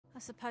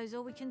suppose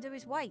all we can do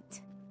is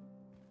wait.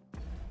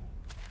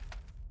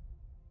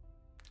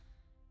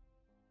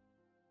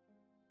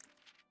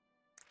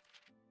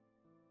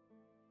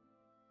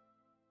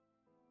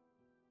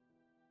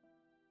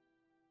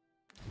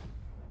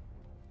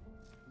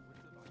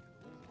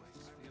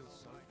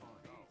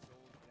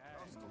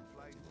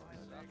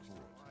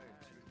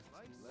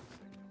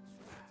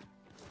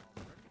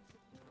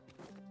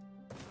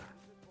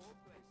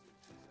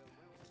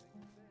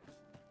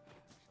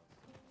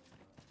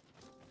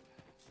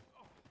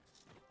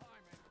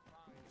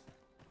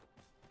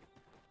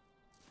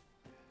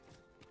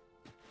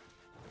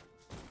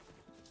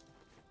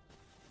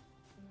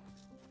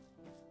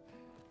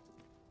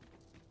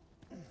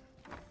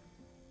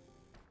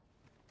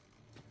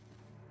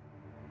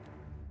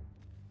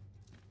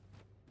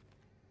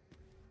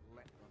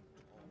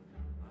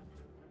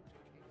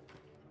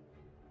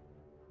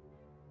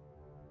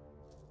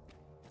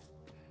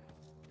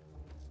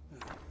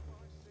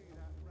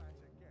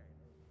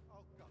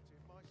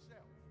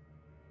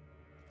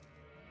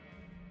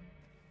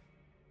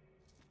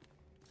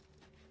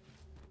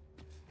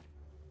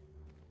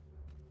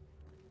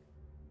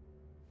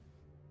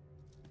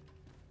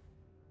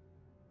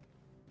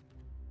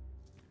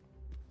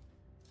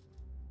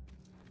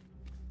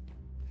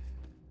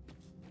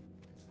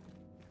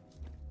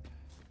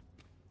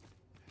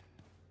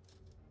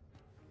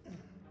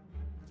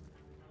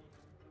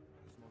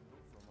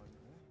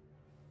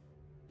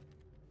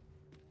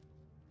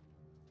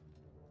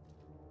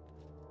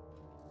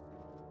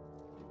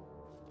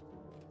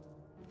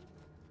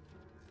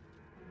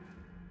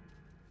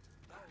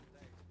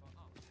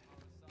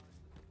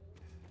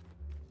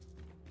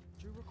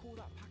 Do you recall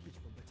that package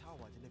from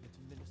Batawa delivered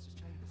to Minister's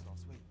Chambers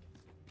last week?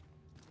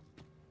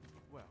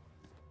 Well,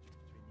 just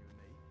between you and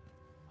me,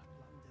 I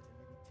blundered and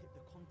nearly tipped the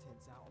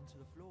contents out onto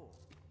the floor.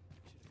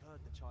 You should have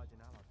heard the charge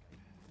in Allard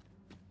gave.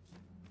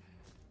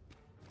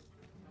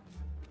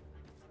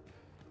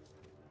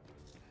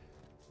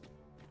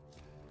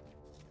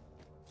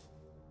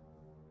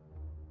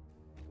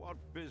 What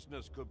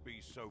business could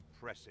be so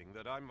pressing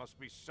that I must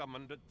be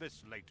summoned at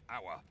this late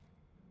hour?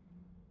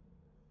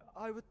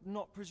 I would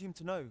not presume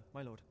to know,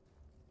 my lord.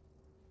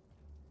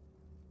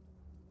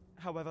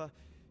 However,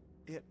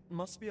 it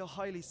must be a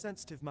highly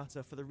sensitive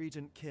matter for the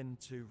Regent Kin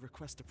to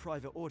request a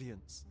private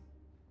audience.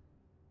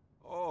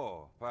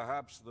 Or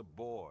perhaps the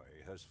boy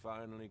has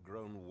finally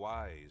grown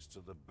wise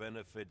to the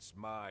benefits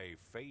my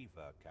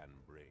favor can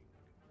bring.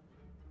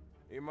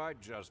 He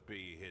might just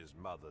be his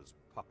mother's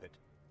puppet,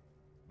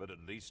 but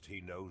at least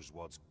he knows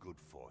what's good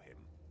for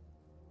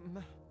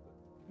him.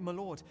 My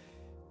lord,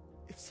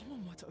 if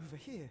someone were to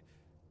overhear...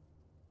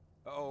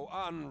 Oh,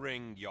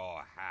 unwring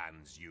your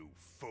hands, you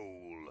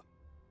fool!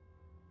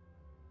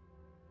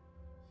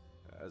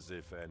 As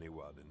if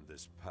anyone in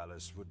this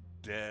palace would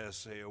dare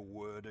say a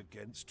word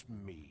against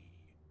me.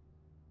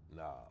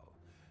 Now,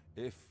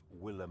 if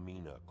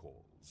Wilhelmina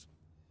calls,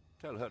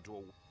 tell her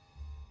to...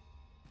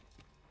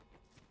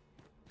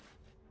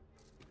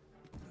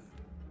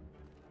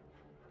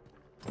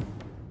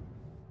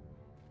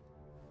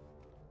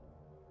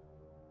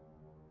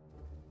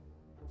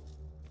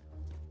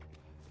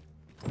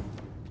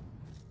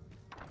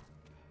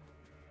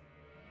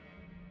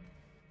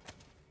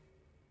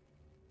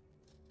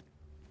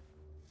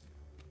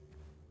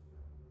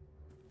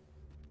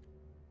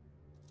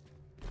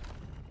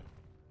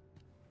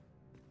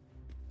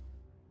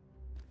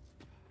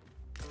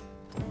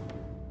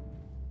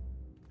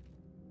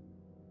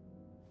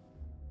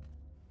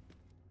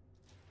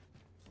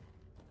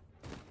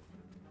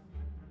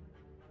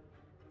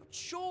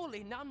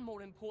 Surely none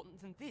more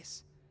important than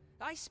this.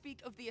 I speak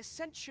of the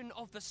ascension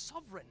of the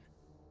Sovereign.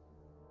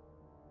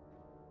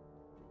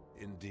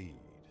 Indeed.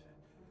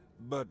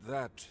 But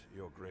that,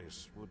 Your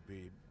Grace, would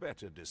be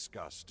better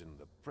discussed in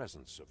the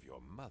presence of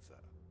your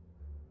mother.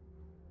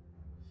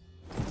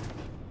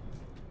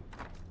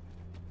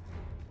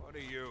 What are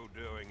you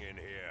doing in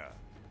here?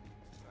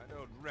 I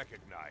don't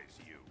recognize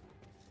you.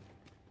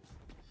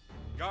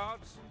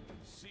 Guards,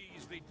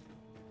 seize the...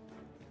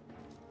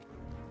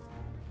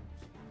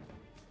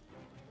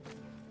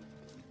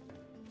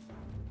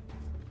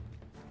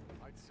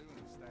 I'd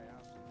sooner stay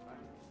out of the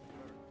back.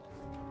 Very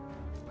possible.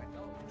 When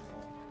no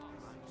talk,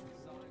 I'm to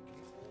sign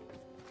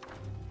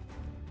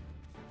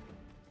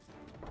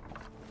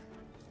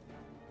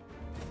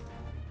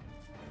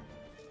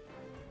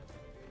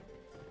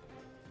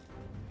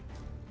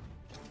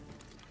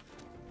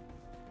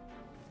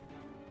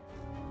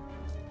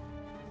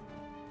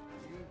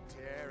You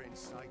dare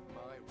incite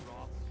my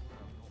wrath?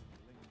 I'm not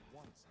blinked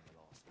once in the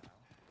last hour.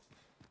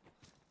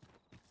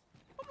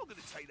 I'm not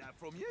going to take that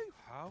from you.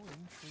 How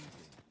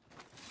intriguing.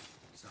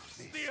 So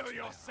steel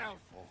yourself,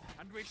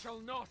 and we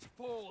shall not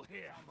fall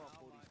here.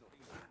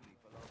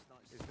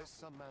 Is this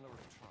some manner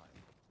of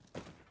trial?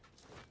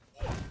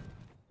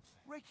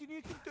 Reckon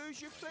you can do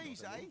as you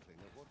please, eh?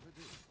 What to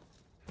do?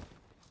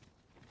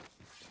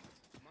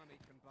 Money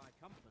can buy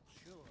comfort,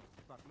 sure,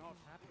 but not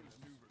happiness.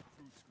 New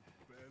recruits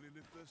could barely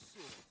lift their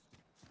swords.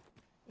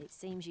 It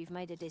seems you've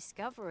made a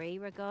discovery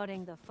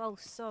regarding the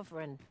false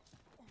sovereign.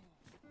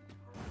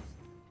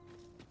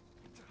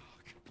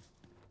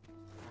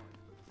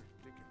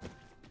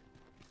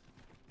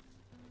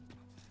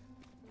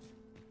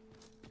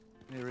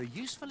 are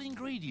useful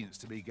ingredients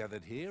to be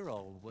gathered here,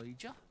 I'll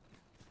wager.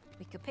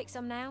 We could pick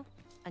some now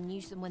and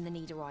use them when the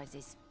need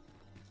arises.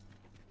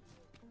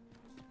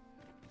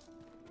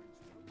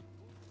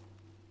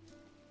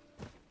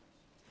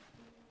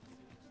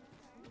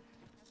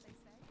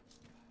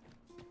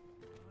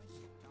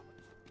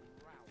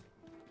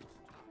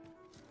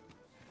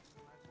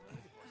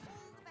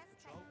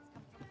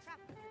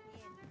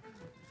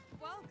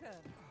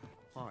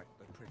 Quite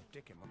the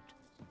predicament.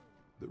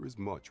 There is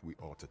much we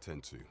ought to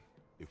tend to,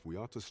 if we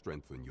are to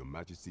strengthen your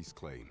Majesty's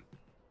claim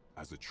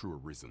as a true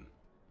arisen.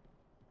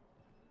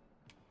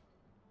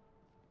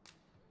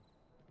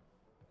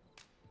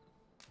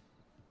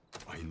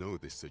 I know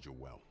this sigil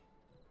well.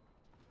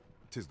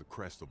 'Tis the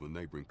crest of the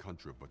neighboring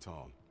country of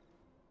Batal,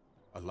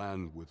 a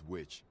land with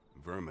which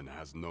Vermin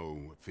has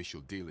no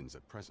official dealings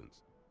at present.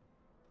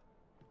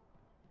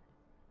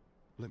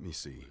 Let me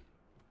see.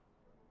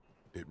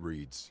 It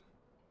reads,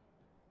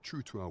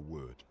 "True to our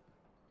word,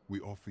 we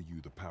offer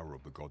you the power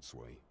of the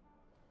Godsway.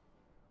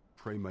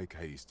 Pray make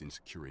haste in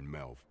securing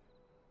Melv,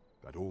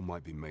 that all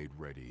might be made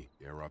ready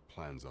ere our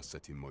plans are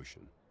set in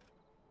motion."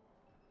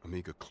 A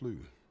meager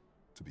clue,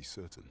 to be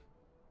certain.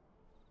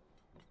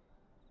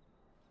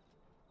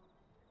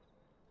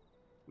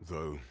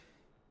 Though,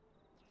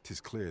 'tis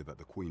clear that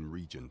the Queen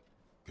Regent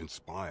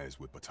conspires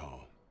with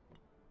Batal.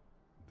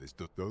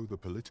 Though the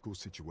political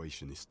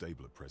situation is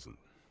stable at present,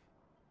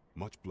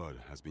 much blood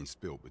has been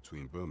spilt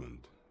between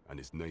Vermund and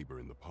its neighbor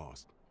in the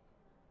past.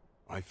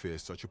 I fear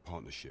such a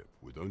partnership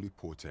would only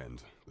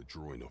portend the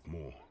drawing of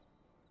more.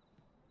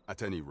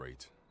 At any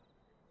rate,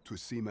 'twould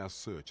seem our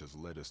search has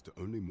led us to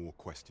only more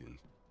questions.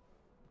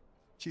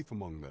 Chief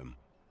among them,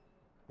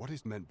 what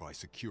is meant by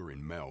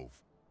securing Melv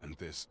and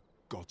this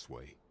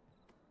Godsway?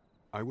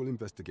 I will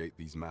investigate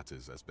these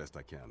matters as best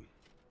I can.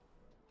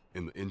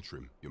 In the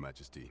interim, Your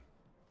Majesty,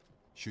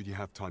 should you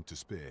have time to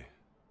spare,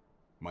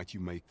 might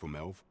you make for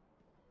Melv?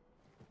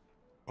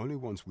 Only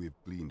once we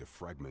have gleaned a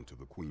fragment of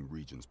the Queen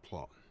Regent's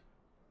plot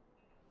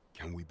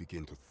can we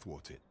begin to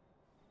thwart it.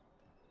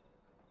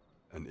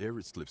 And ere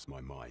it slips my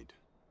mind,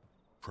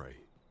 pray,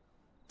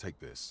 take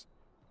this.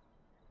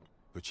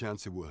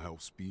 Perchance it will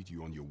help speed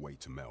you on your way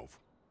to Melv.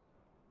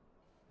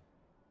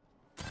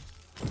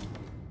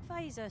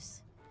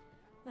 Phasus.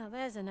 Now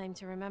there's a name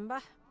to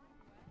remember.